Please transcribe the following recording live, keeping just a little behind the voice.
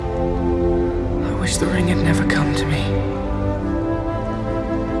the ring had never come to me.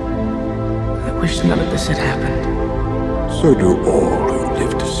 I wish none of this had happened. So do all who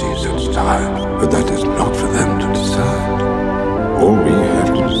live to see such times, but that is not for them to decide. All we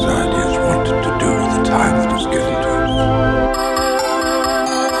have to decide is what to do with the time that is given to us.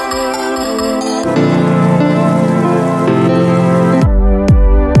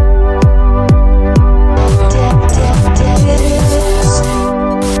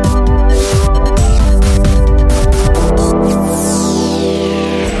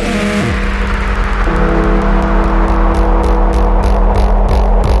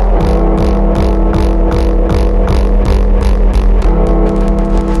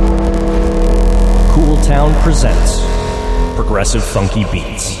 Presents Progressive Funky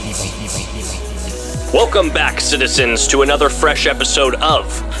Beats. Welcome back, citizens, to another fresh episode of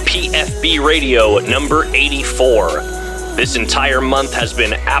PFB Radio number 84. This entire month has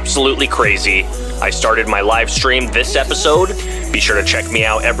been absolutely crazy. I started my live stream this episode. Be sure to check me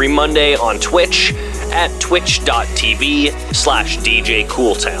out every Monday on Twitch at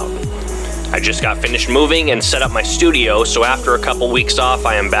twitch.tv/DJCooltown. I just got finished moving and set up my studio, so after a couple weeks off,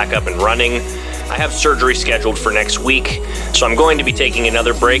 I am back up and running. I have surgery scheduled for next week, so I'm going to be taking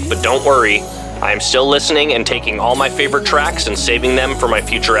another break, but don't worry. I am still listening and taking all my favorite tracks and saving them for my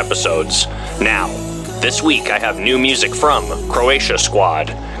future episodes. Now, this week I have new music from Croatia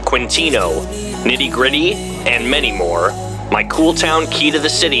Squad, Quintino, Nitty Gritty, and many more. My Cool Town key to the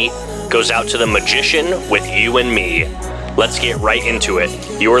city goes out to The Magician with You and Me. Let's get right into it.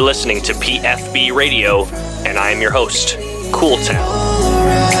 You are listening to PFB Radio, and I am your host, Cool Town.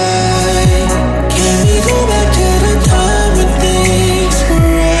 Go back to the time when things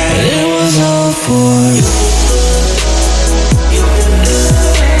were right. It was all for you.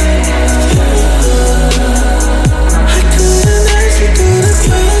 I couldn't answer to the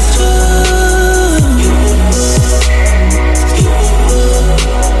question.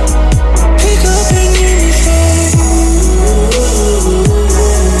 Pick up and hear me say, ooh.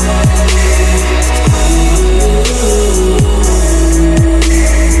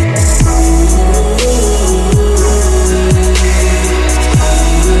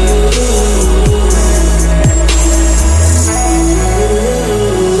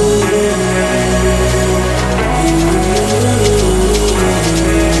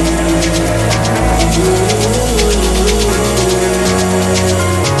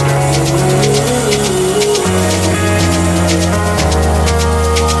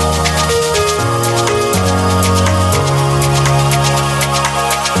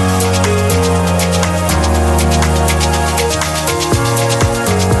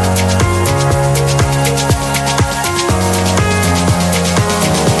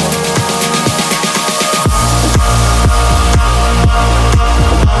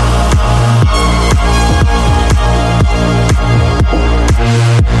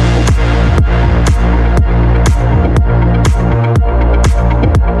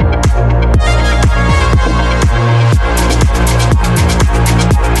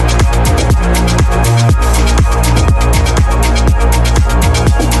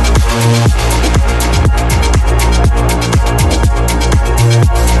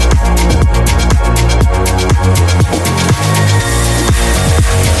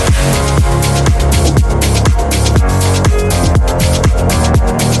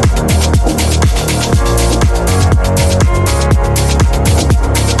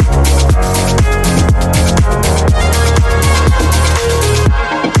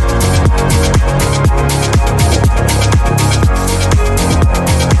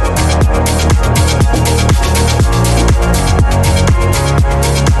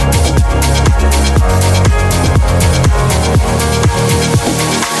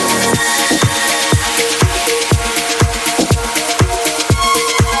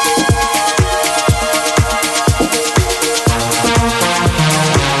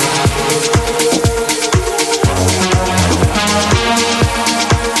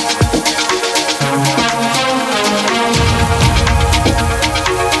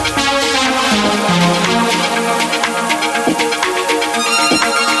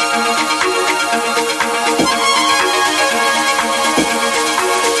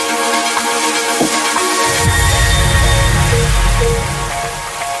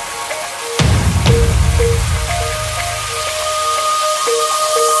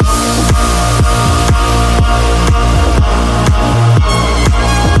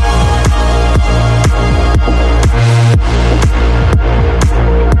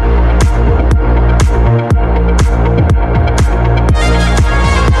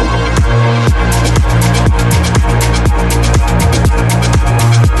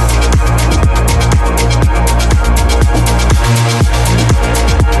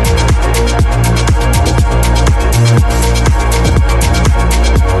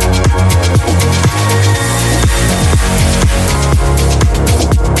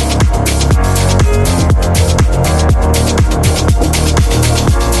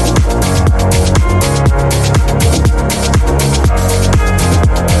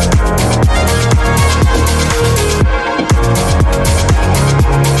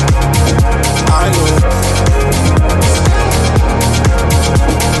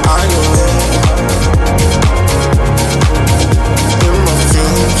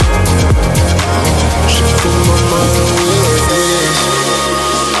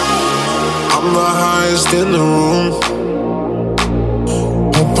 I'm the highest in the room.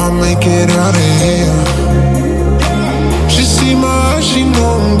 Hope I make it out of here. She see my eyes, she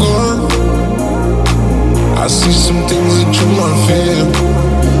know I'm gone. I see some things that you might feel.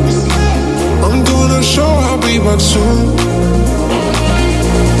 I'm doing a show, I'll be back soon.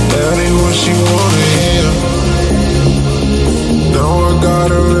 That ain't what she wanna hear. Now I got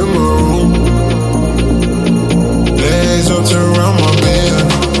her in my room. Legs wrapped around my bed.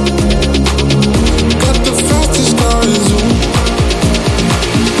 Got the fastest car in Zoom.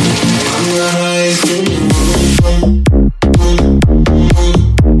 I'm the highest in the room.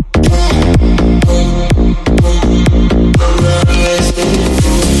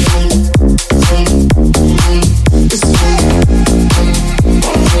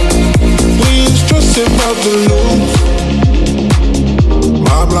 About to lose.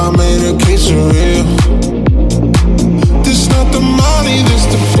 My blood made a case for real. This not the money, this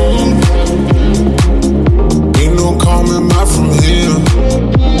the food. Ain't no coming back from here.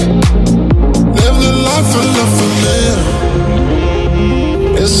 Live the life I love for me.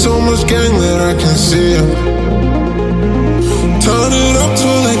 There's so much gang that I can see. Turn it up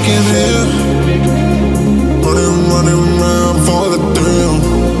till they can hear. Running around for the thrill.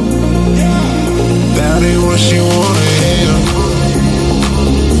 That ain't what she wanna hear.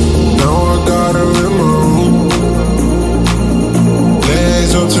 Now I got her in my room.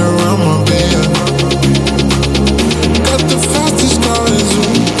 Legs wrapped around my bed. Got the fastest car in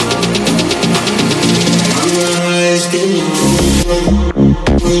Zoom. I'm the highest in the room.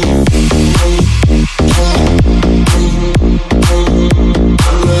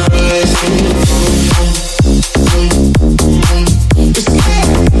 I'm the highest in the room.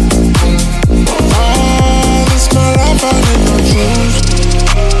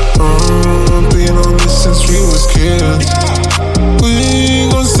 Been on this since we was kids. We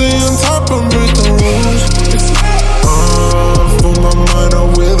gon' stay on top and break the rules. Fill my mind up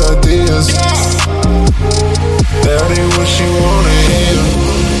with ideas. That ain't what she wanna hear.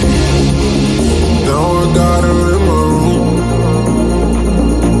 Now I got her in my room.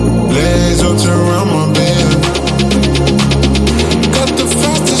 Legs wrapped around my bed. Got the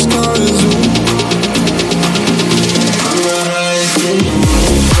fastest car in Zoom. I'm the highest in the room.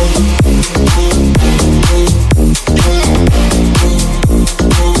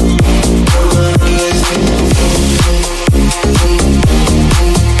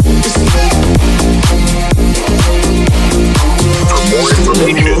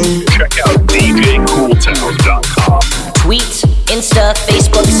 Check out DJCooltown.com. Tweet, Insta,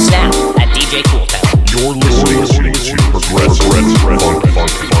 Facebook, Snap at DJ Cooltown. You're listening to Progressive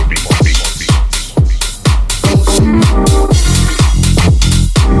Funky Beats.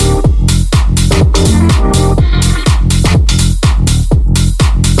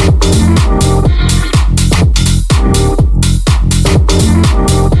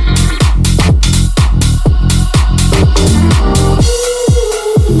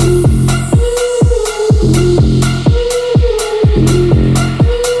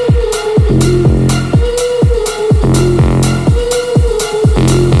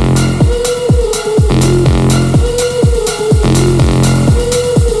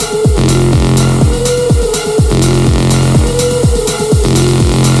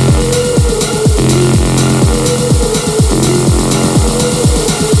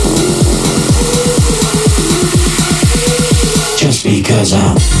 Because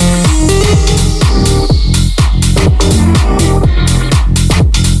I'm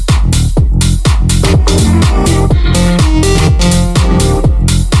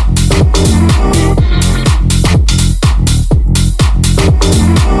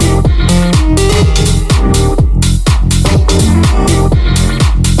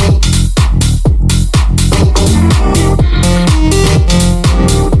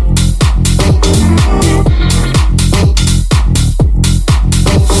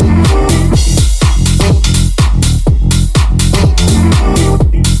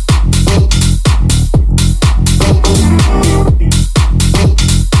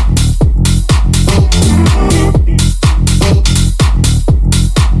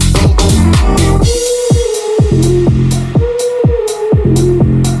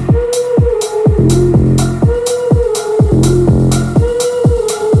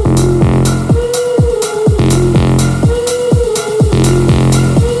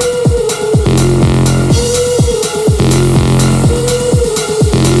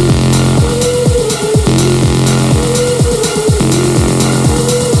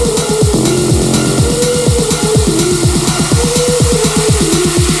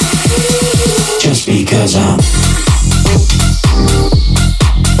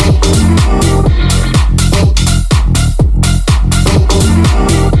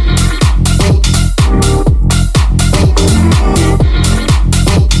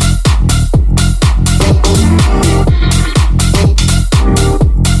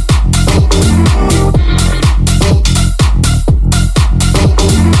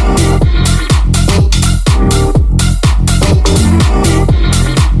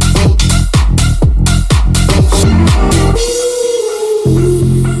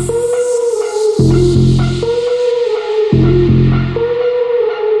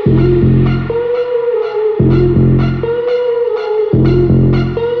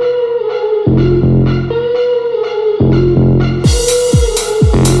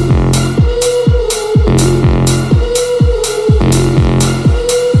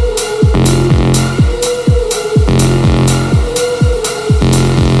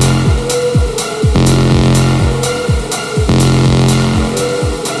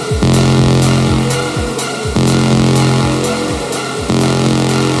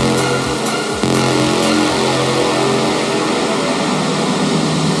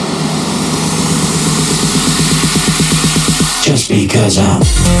 'cause I'm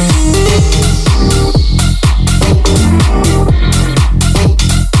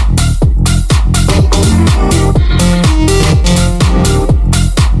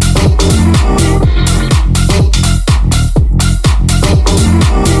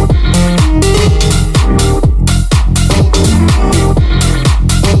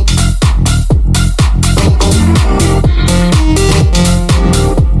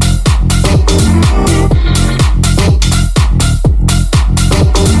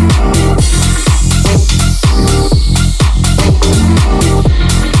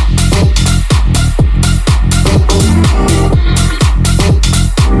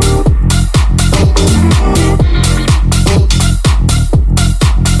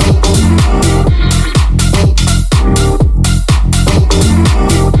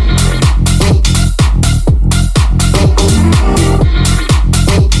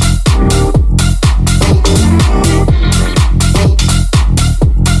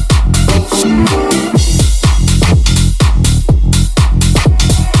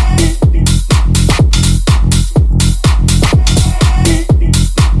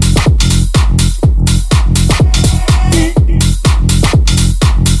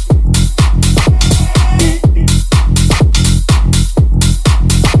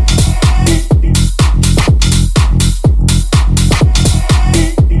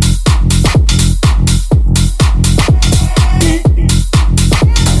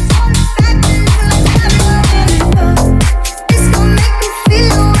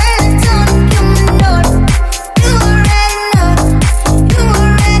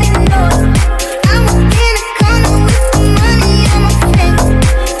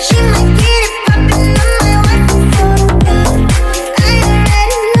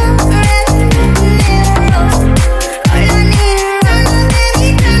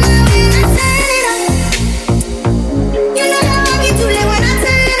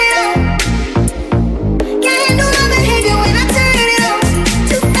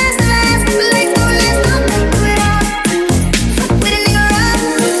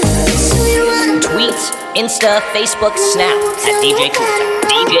Insta, Facebook, Snap at DJ Cooltown.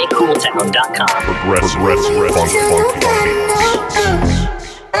 DJCooltown.com. Progressive funky.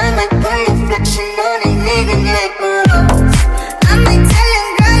 I might put a reflection on a nigga like a rose. I might tell a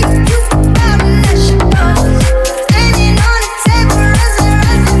girl you forgot that she knows. Standing on the table,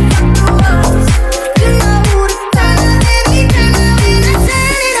 rising from the walls. You know who to call, every time when I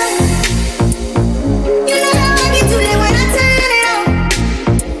turn it on. You know how I get too late when I turn it on.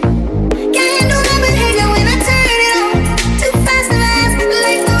 Can't handle my behavior when I turn it on. Too fast to last,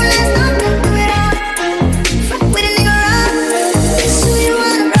 like no last, don't do it all. Fuck with a nigga wrong. It's who you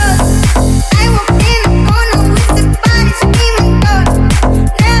wanna roll. I walk in the corner with the body screaming gold.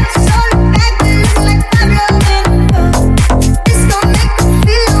 Never saw the back that looks like Pablo Ventura. This gon' make them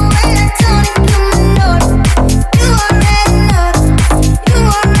feel the way like Tony Kumanor. You already know. You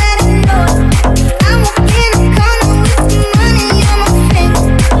already know. I walk in the corner with the money on my finger.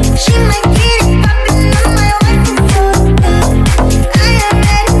 She might get it poppin', I might wipe it for her. I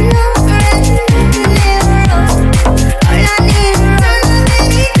already know, never wrong. All I need is run,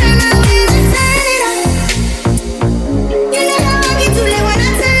 baby, turn my wheels and turn it on. You know how I get too late when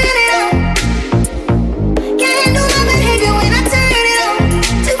I turn it on. Can't handle my behavior when I turn it on.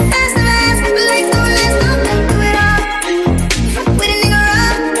 Too fast to last, like no last, don't do it all. Fuck with a nigga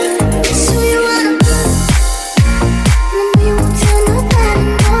wrong. It's who you wanna be. Remember you won't tell nobody,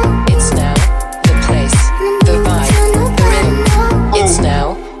 no. It's now the place, the vibe, the rhythm. It's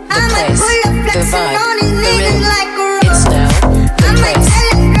now the I might place, pull up the flexing vibe, on these the niggas rhythm. like a It's rose. now the I might place, tell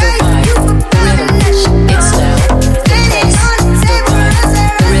a the girl vibe, you the forgot rhythm. that she It's now the Standing place, on the the table, vibe,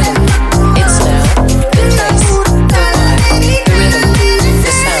 the rhythm. It's now the place, the vibe, the rhythm,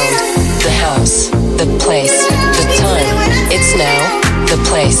 the sound, the house, the place, the time. It's now the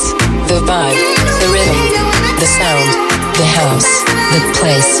place, the vibe, the rhythm, the sound, the house, the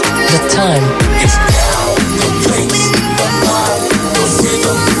place, the time. It's now the place, the vibe, the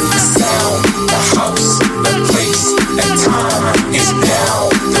rhythm, the sound, the house, the place, the time. It's now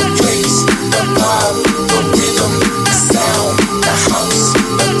the place, the vibe, the rhythm, the sound, the house,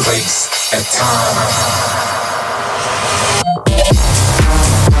 the place, the time.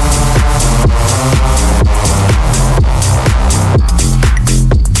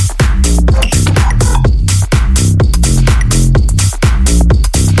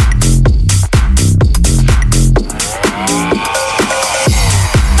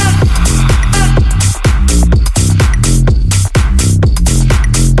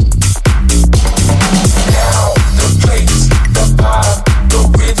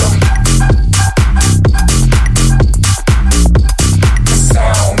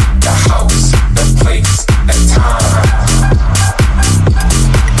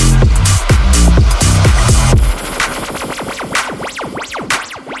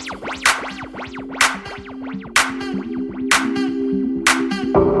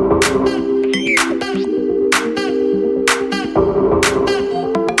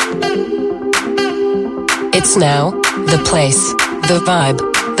 It's now the place, the vibe,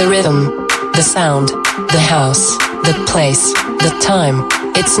 the rhythm, the sound, the house, the place, the time.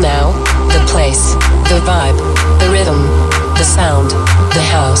 It's now the place, the vibe, the rhythm, the sound, the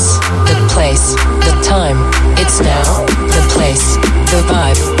house, the place, the time. It's now the place, the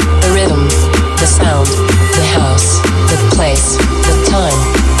vibe, the rhythm, the sound, the house, the place, the time.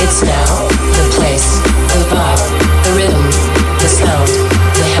 It's now the place, the vibe, the rhythm, the sound,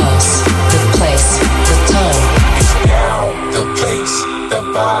 the house, the place, the time. It's now the place, the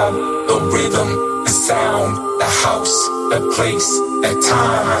vibe, the rhythm, the sound, the house, the place, the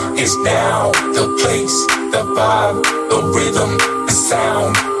time. Is now the place, the vibe, the rhythm, the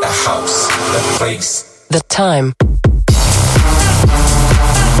sound, the house, the place, the time.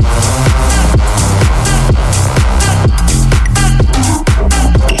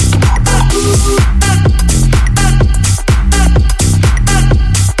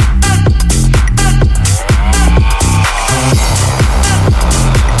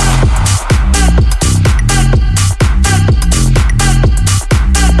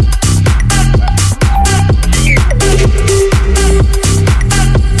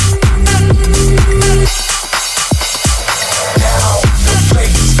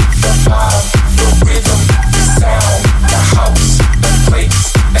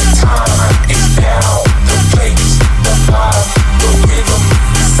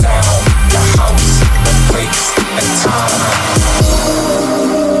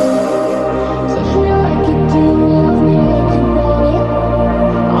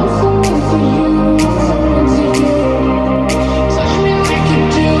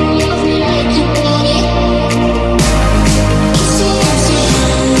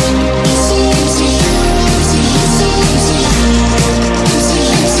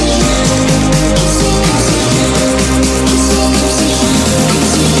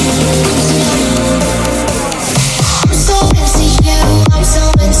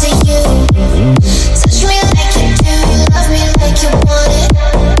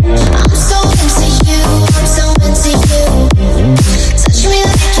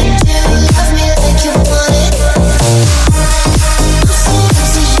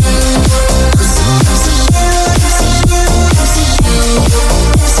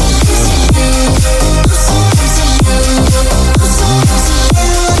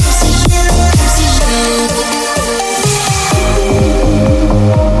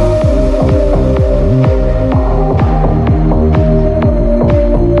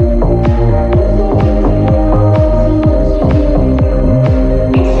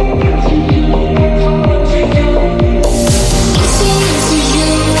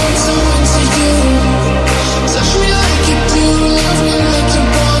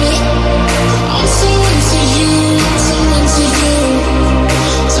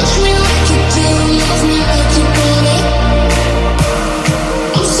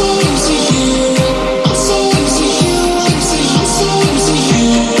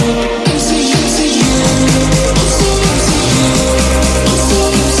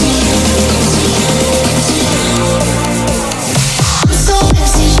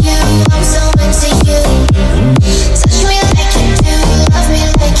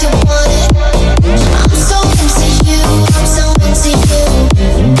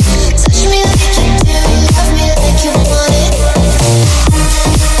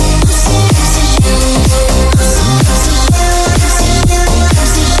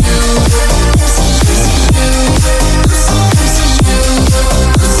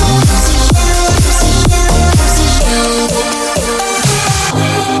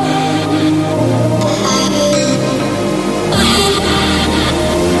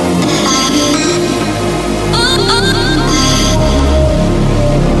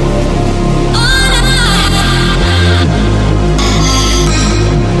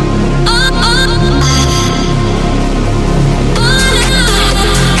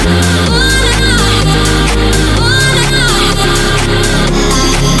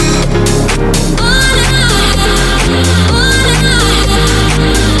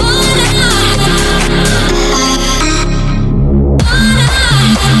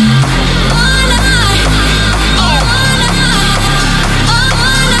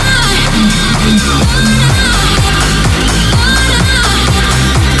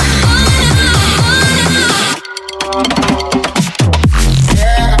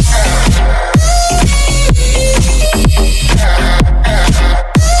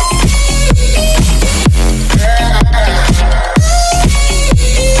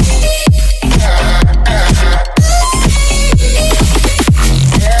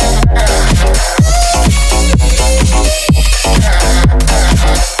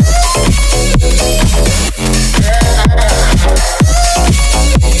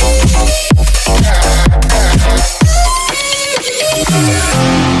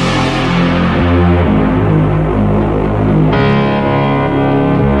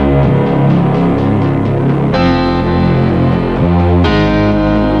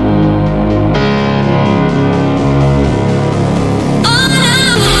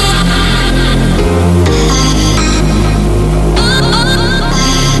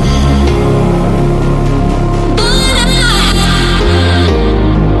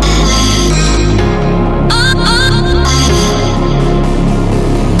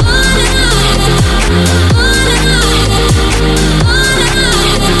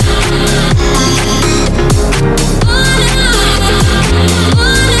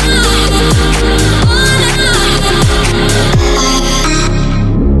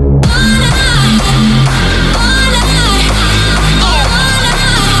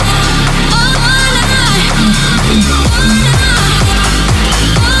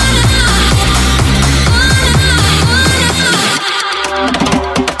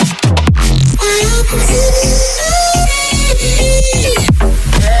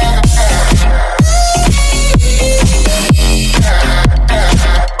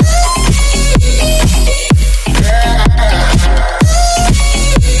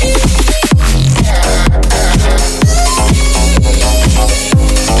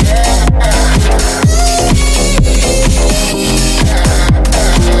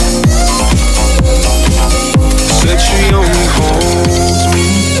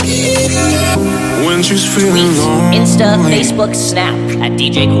 she's feeling Tweet, lonely. Insta, Facebook, Snap at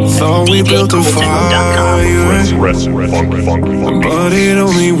DJ Cooltown. Thought we built a DJCooltown.com. But it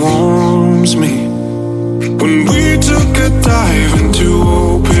only warms me when we took a dive into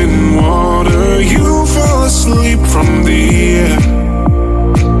open water. You fell asleep from the air.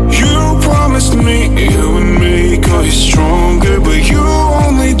 You promised me it would make us stronger, but you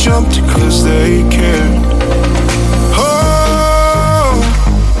only jumped 'cause they cared. Oh,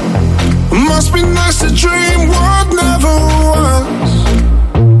 must be nice to dream what never was.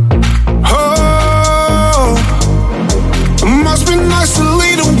 Oh, must be nice to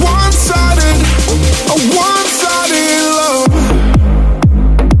lead a one-sided love.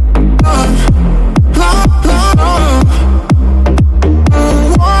 Love, love, love.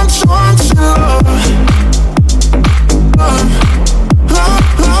 One-sided love. Love, love,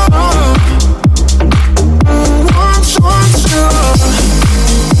 love.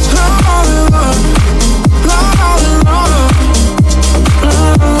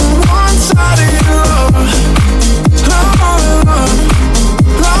 One-sided love. Love, love,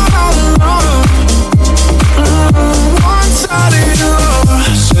 love, love. One-sided love.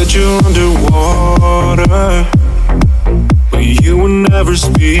 Said you're underwater, but you were never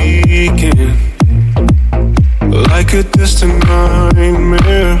speaking. Like a distant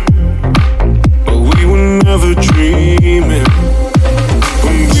nightmare, but we were never dreaming.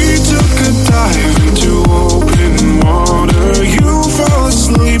 When we took a dive into open water, you fell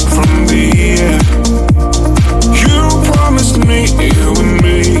asleep from the air. You promised me it would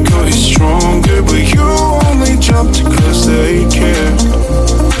make us stronger, but you only jumped 'cause they care.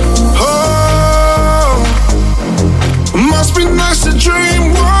 Oh, must be nice to dream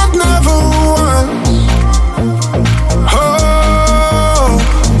what never was. Oh,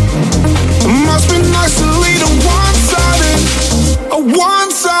 must be nice to lead a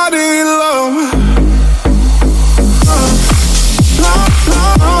one-sided love. Love,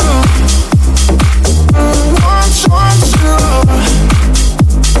 love, love.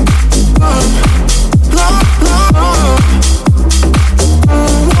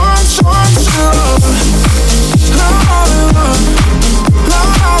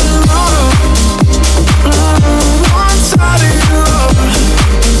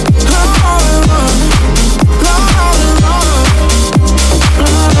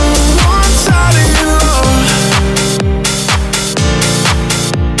 One-sided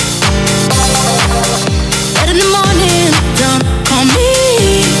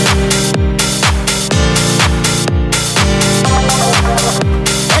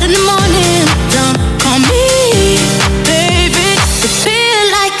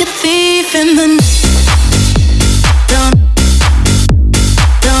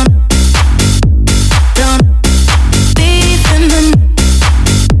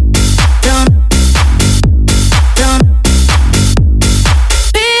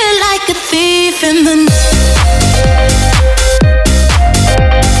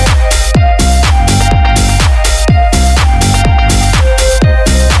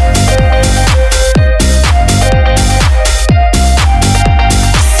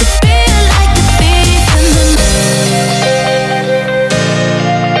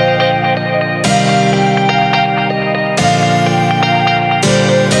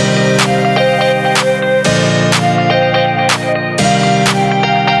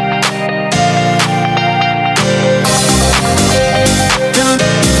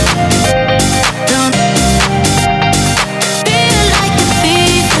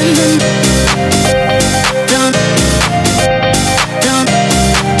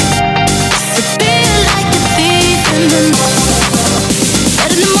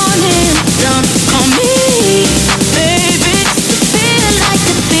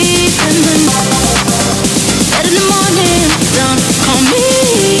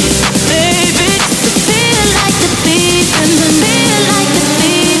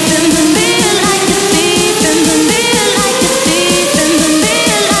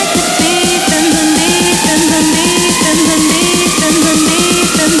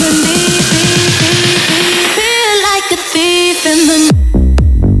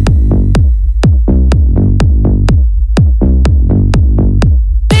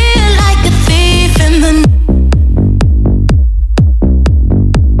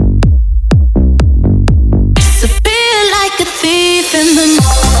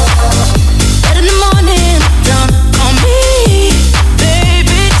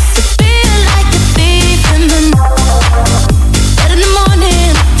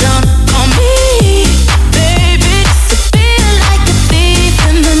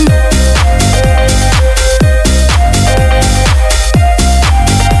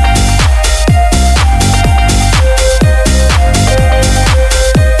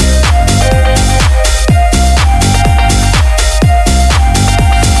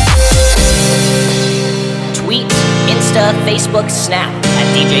Snap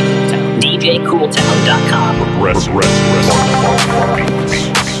at DJ Cooltown. DJCooltown.com. Progressive beats.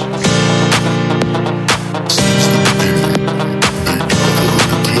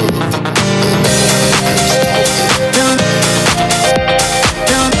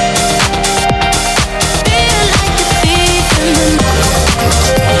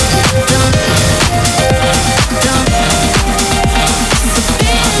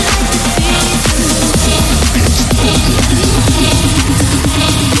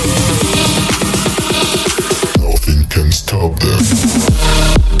 Nothing can stop them.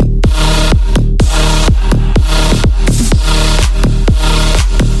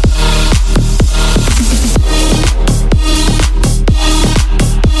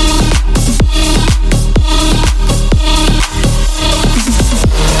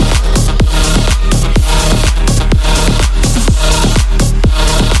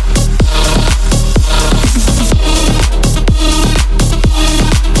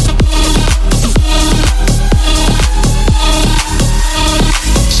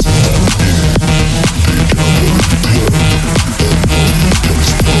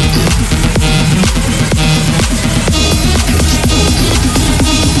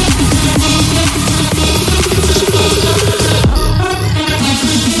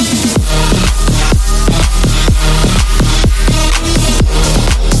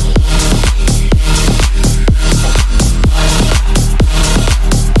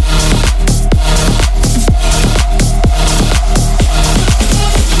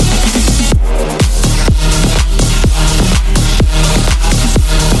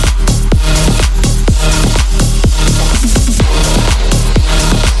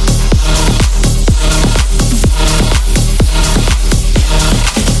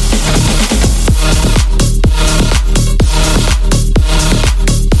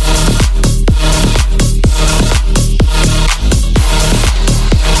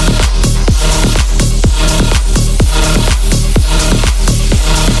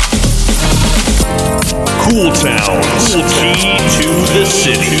 Cool Town, key to the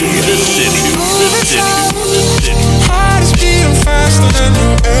city. Heart is beating faster than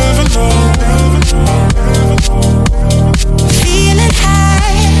you ever know. Feeling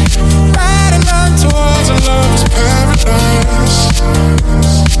high, riding on towards a lover's paradise.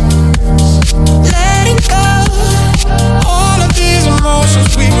 Letting go, all of these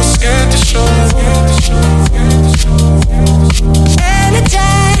emotions we were scared to show.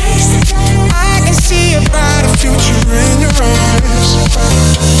 Energized, I can see a brighter future in your eyes.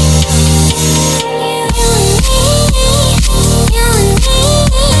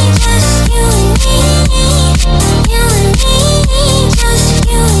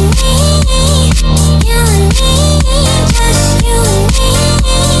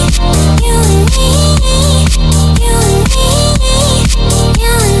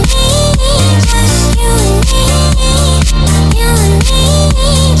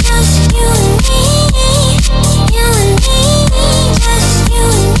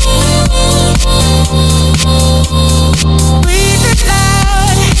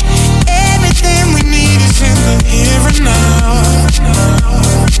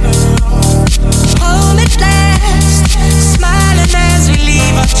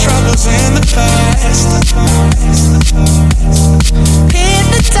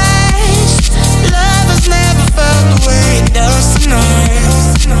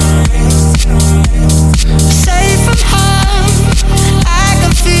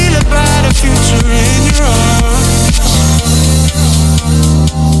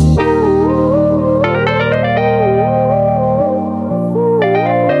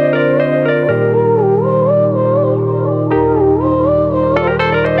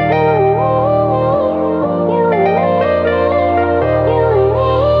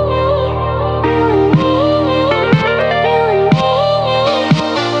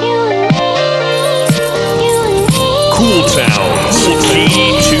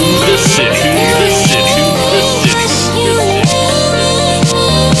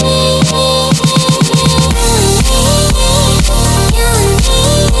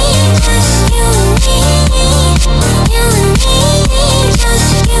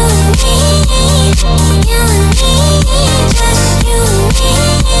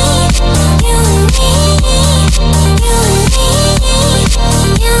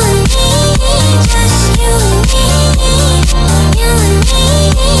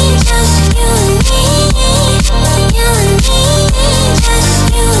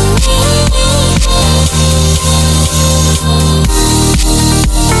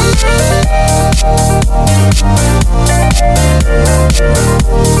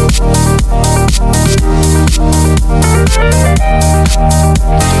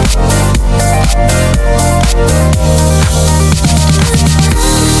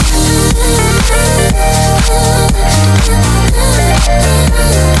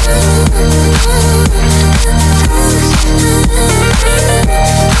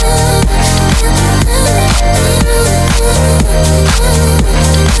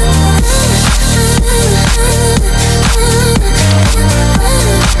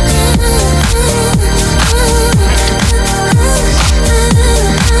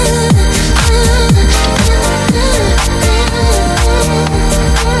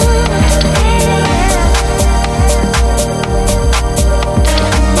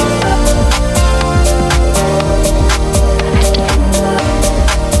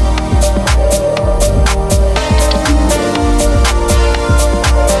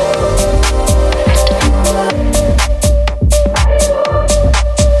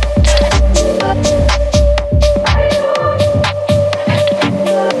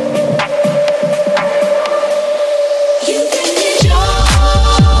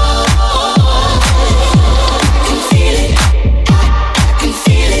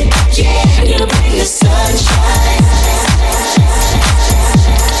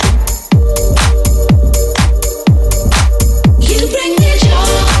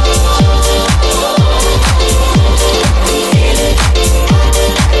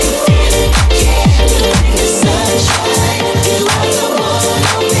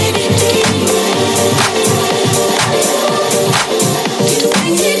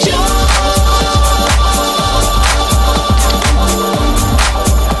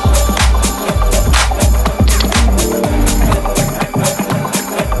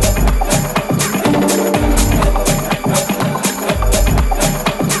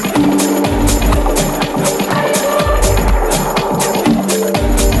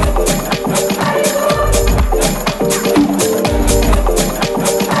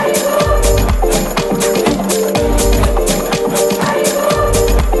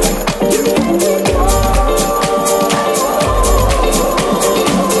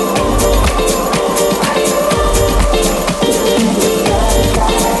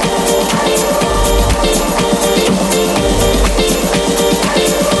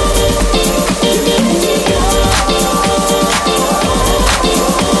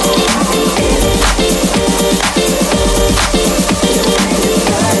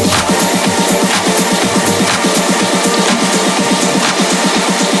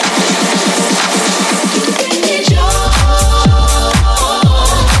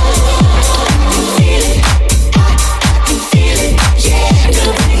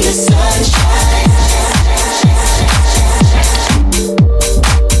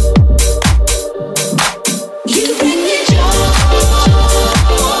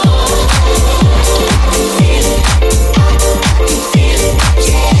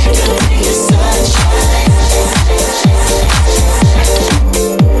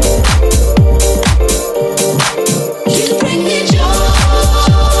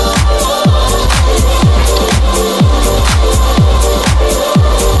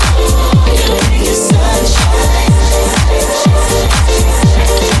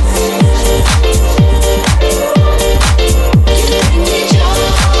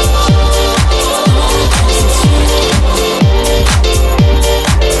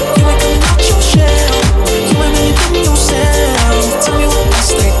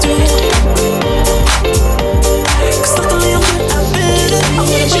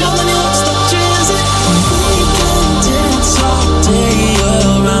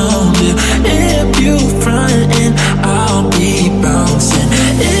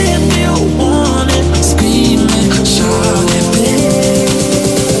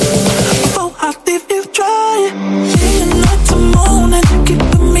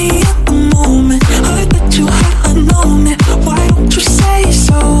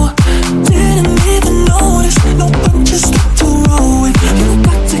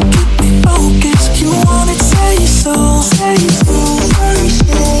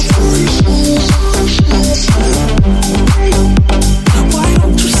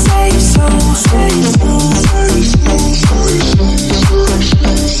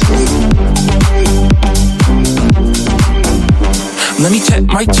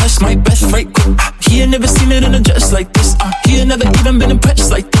 protect my chest, my best right quick. He ain't never seen it in a dress like this. He ain't never even been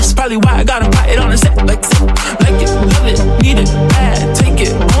impressed like this. Probably why I got him right on the set like this. Like it, love it, need it, bad. Take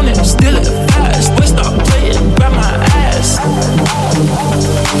it, own it, steal it, fast. Boy, stop playing, grab my ass.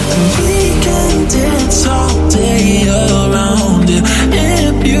 We can dance all day around it.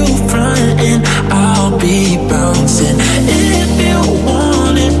 If you frontin', I'll be bouncing. If you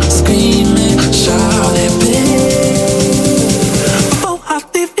want it, scream it, shout it, babe. Before I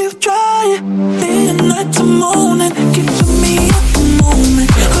leave you dry, day and night to morning, keeping me up the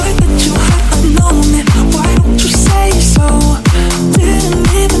moment. I bet you haven't known it. Why don't you say so? Didn't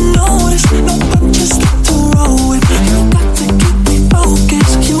even notice. No, but just like to roll with. You got to keep me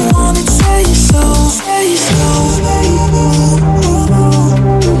focused. You want it, say so. Say so.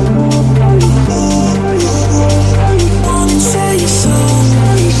 Want it, say so.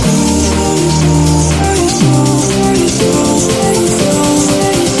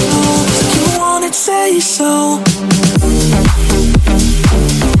 You want it, say so.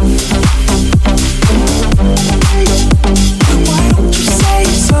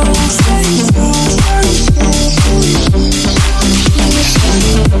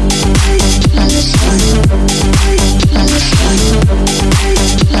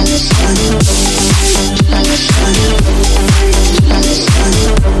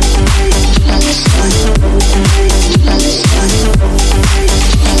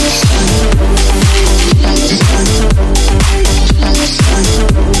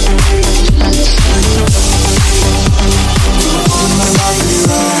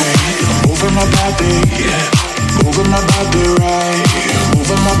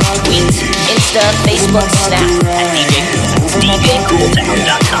 Facebook, Snap at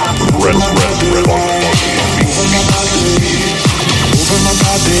DJCooltown.com. Over my body, over my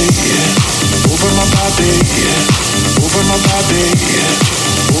body, over my body,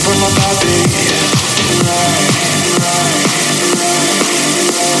 over my body,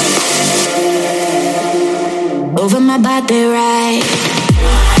 right. Over my body, right.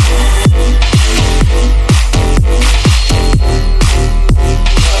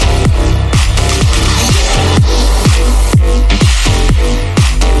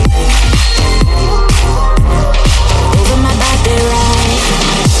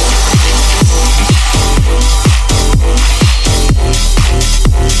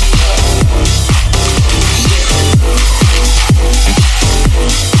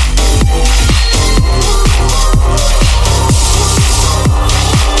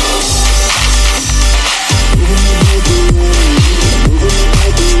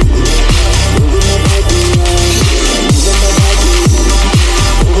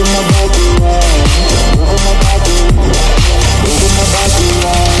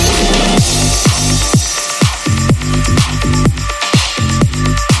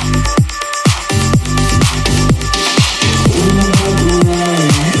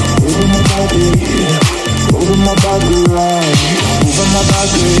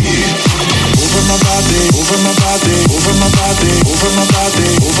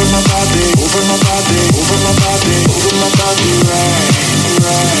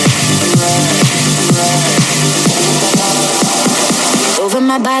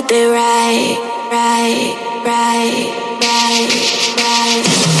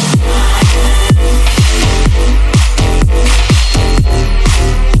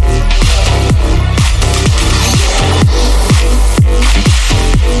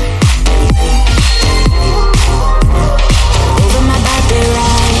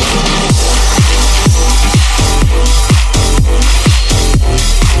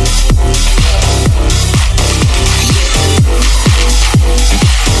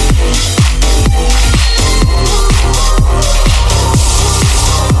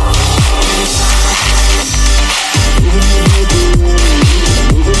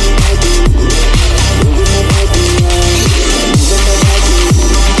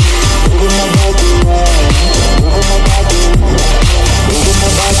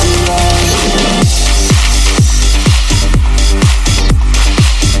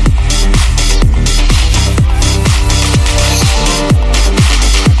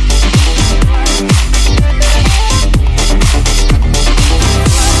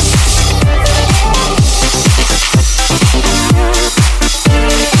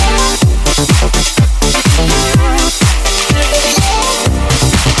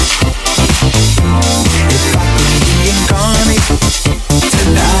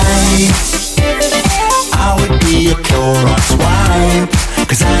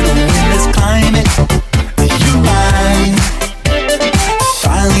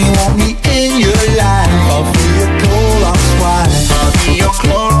 Finally want me in your life. I'll be your cold, I'll swine. I'll be your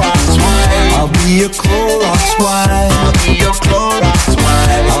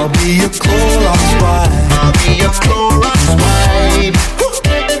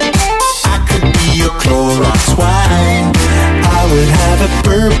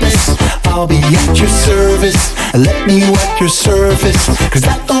I'll be at your service. Let me wet your surface, cause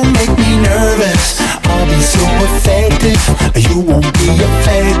that don't make me nervous. I'll be so effective, you won't be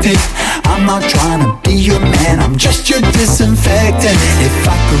affected. I'm not trying to be your man, I'm just your disinfectant. If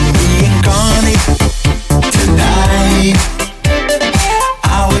I could reincarnate tonight,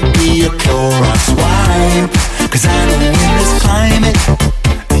 I would be a Clorox wipe. Cause I know in this climate,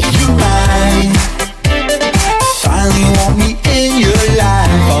 you're mine. Finally want me in your life.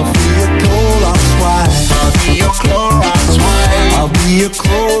 I'll be a Clorox wipe. I'll be your Clorox wipe. I'll be your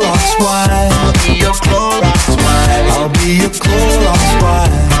Clorox wipe. I'll be your Clorox wipe. I'll be your Clorox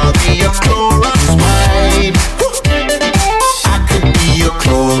wipe. I'll be your Clorox wipe. I could be your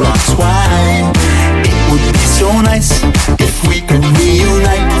Clorox wipe. It would be so nice if we could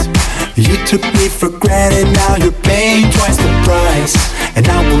reunite. You took me for granted, now you're paying twice the price. And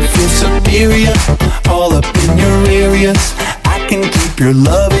I will feel superior, all up in your areas. I can keep your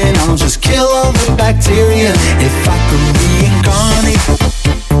love and I'll just kill all the bacteria. If I could reincarnate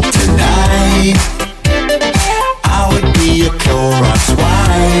tonight, I would be a Clorox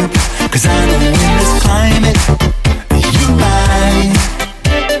wipe. Cause I know in this climate, you're mine.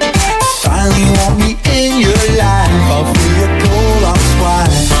 Finally want me in your life. I'll be your Clorox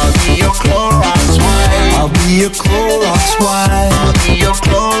wipe. I'll be your Clorox wipe. I'll be your Clorox wipe. I'll be your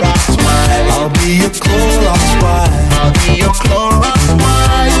Clorox wipe. I'll be your Clorox wipe. I'll be your Clorox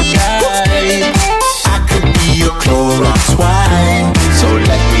wipe. I could be your Clorox wipe. So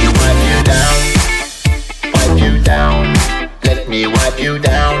let me wipe you down. Wipe you down. Let me wipe you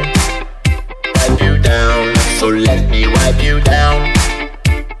down. Wipe you down. So let me wipe you down.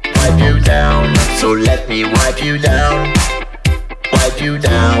 Wipe you down. So let me wipe you down. Wipe you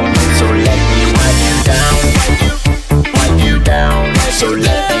down. So let me wipe you down. Wipe you down. So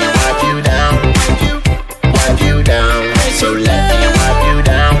let me wipe you down. Wipe you down. So let me wipe you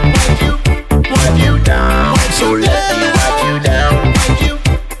down. Wipe you down. So let me wipe you down.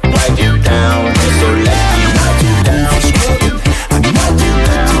 Wipe you down. So let me wipe you down. I'm not too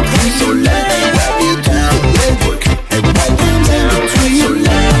down. So let me wipe you down. And wipe you down. So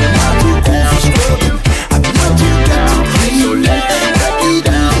let me wipe you down. I'm not too down. So let me wipe you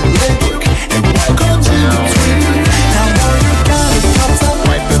down.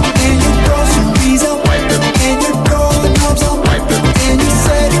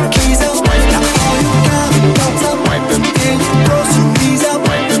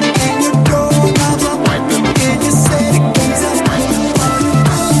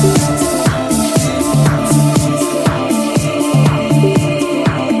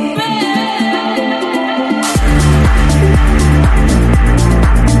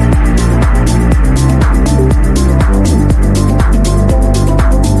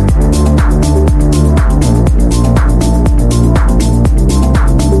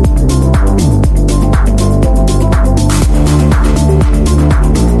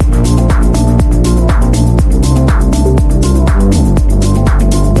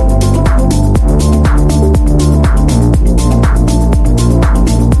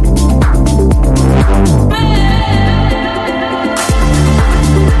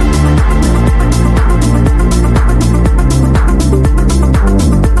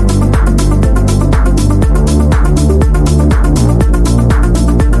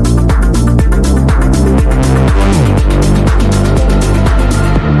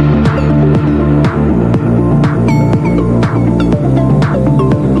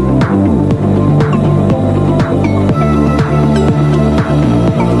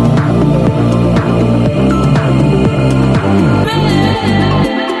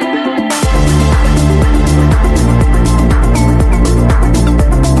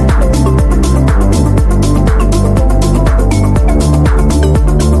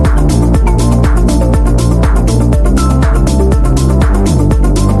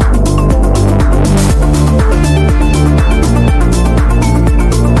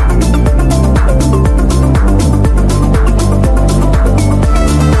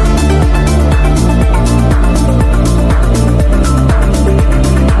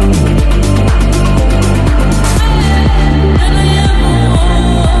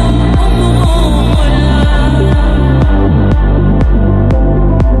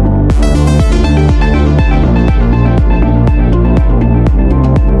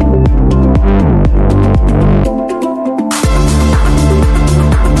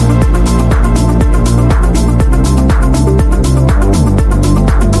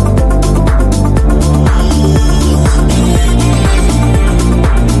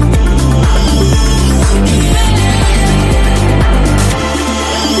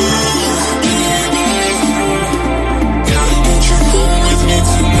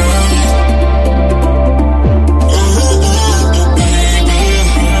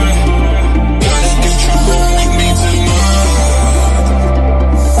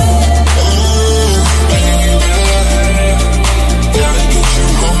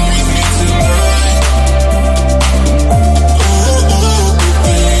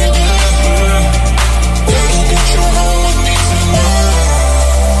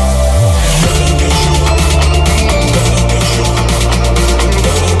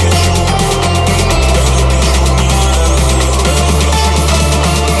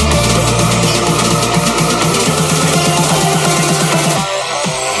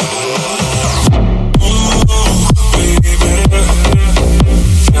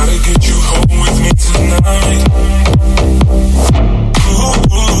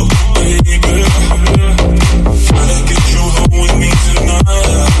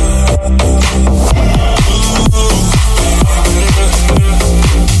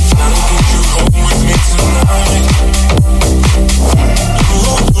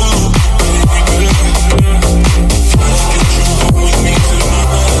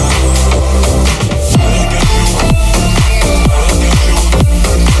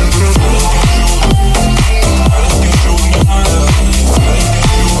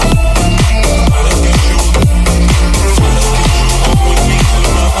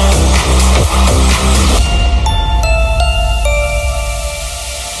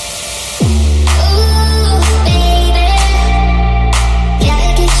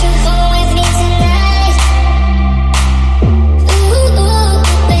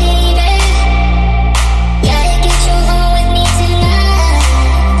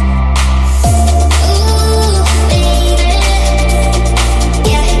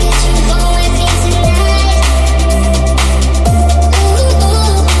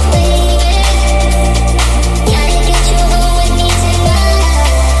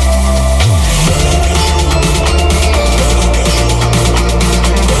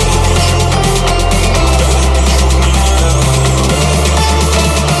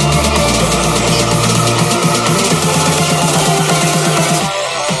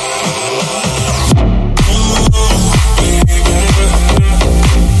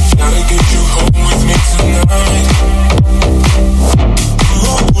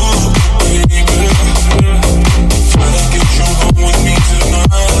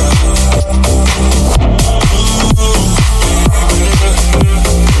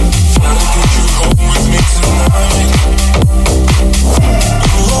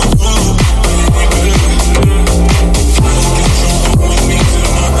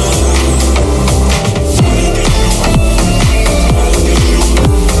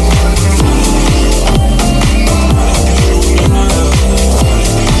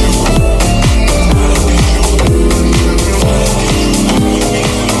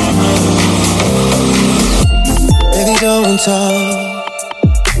 talk.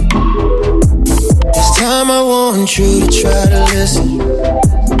 This time I want you to try to listen.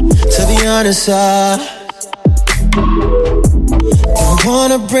 To be honest, I don't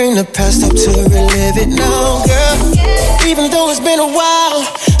wanna bring the past up to relive it now, girl. Even though it's been a while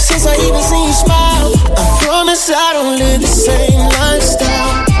since I even seen you smile, I promise I don't live the same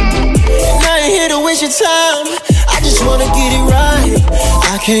lifestyle. And I ain't here to waste your time, I just wanna get it right.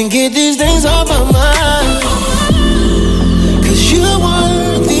 I can't get these things off my mind, 'cause you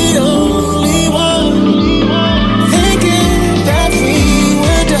weren't the only one thinking that we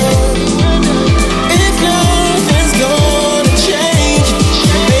were done. If nothing's gonna change,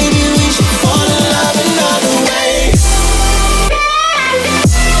 then maybe we should fall in love another way.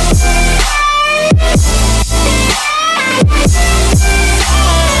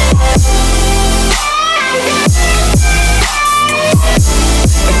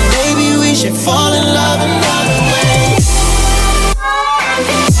 Maybe we should fall in love another way.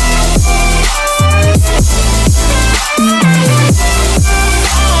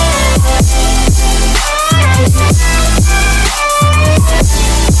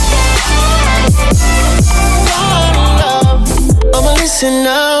 I'ma listen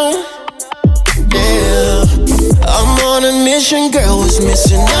now. Yeah, I'm on a mission, girl. What's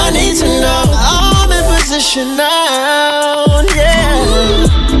missing? I need to know. I'm in position now. Yeah,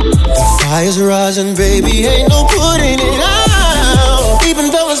 the fire's rising, baby. Ain't no putting it out. Even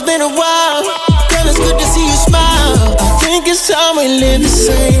though it's been a while, girl, it's good to see you smile. I think it's time we live the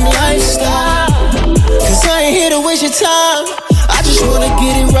same lifestyle. 'Cause I ain't here to waste your time, I just wanna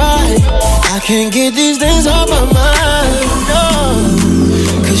get it right. I can't get these things off my mind, no.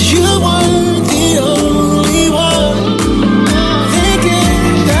 'Cause you weren't the only one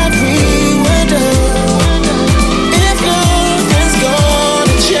thinking that we were done. If nothing's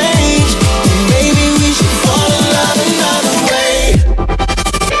gonna change, then maybe we should fall in love another way.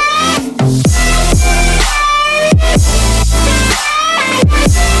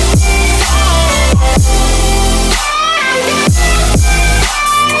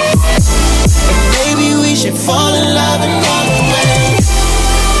 Maybe we should fall in love another way.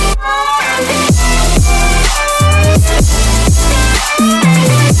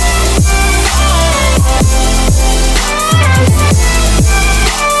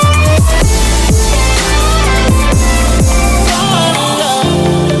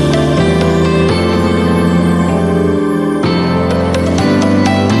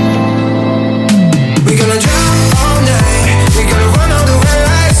 We gonna drive all night, we gonna run all the red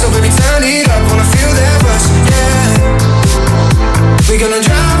lights, so baby turn it up, wanna feel that rush, yeah. We gonna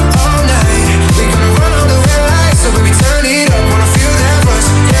drive all night, we gonna run all the red lights, so baby turn it up, wanna feel that rush,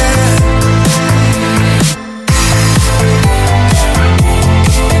 yeah.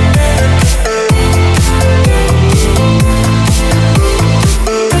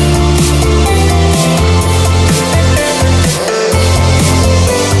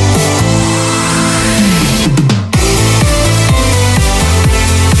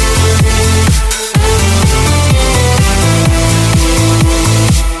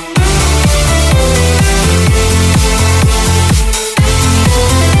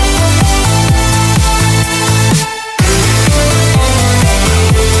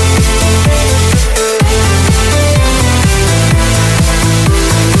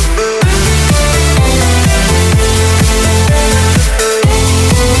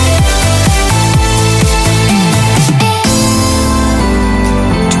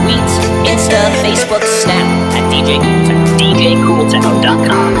 Tweet, Insta, Facebook, Snap at DJ Cooltown.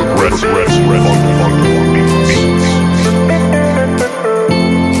 DJCooltown.com.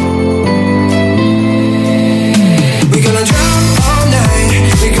 We gonna drive all night,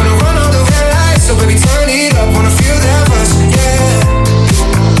 we gonna run all the red lights, so baby turn it up, wanna feel that rush, yeah.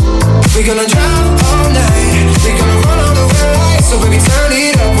 We gonna drive all night, we gonna run all the red lights, so baby turn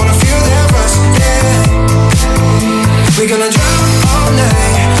it up, wanna feel that rush, yeah. We gonna drive all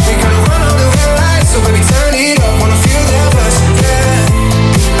night, we gonna run all the red lights, so baby turn it up, wanna feel that rush, yeah.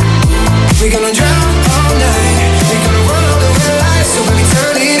 We gonna drive all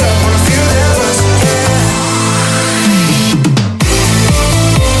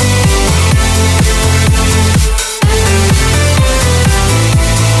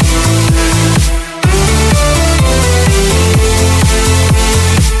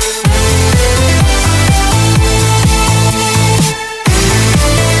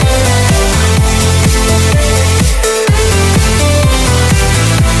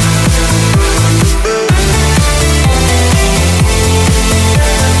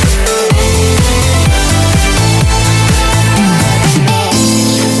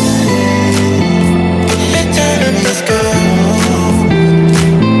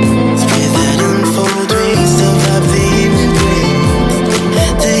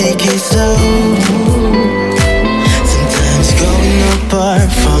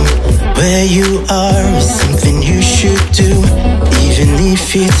you are is something you should do, even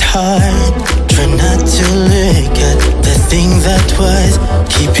if it's hard. Try not to look at the thing that was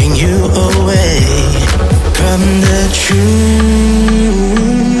keeping you away from the truth.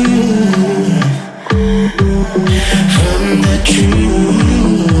 From the truth.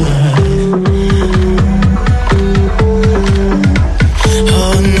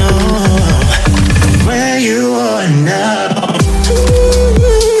 Oh no, where you are now.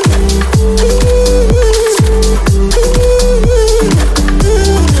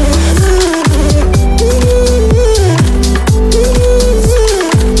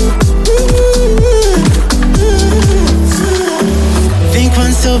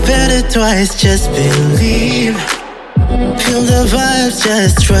 So better twice, just believe. Feel the vibes,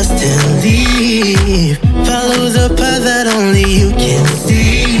 just trust and leave. Follow the path that only you can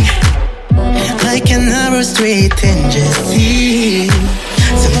see. Like an arrow straight and just see.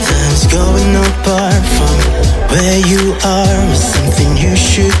 Sometimes going apart from where you are is something you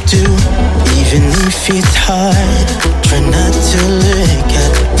should do, even if it's hard. Try not to look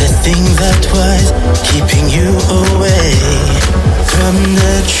at the thing that was keeping you away from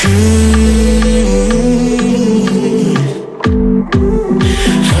the truth.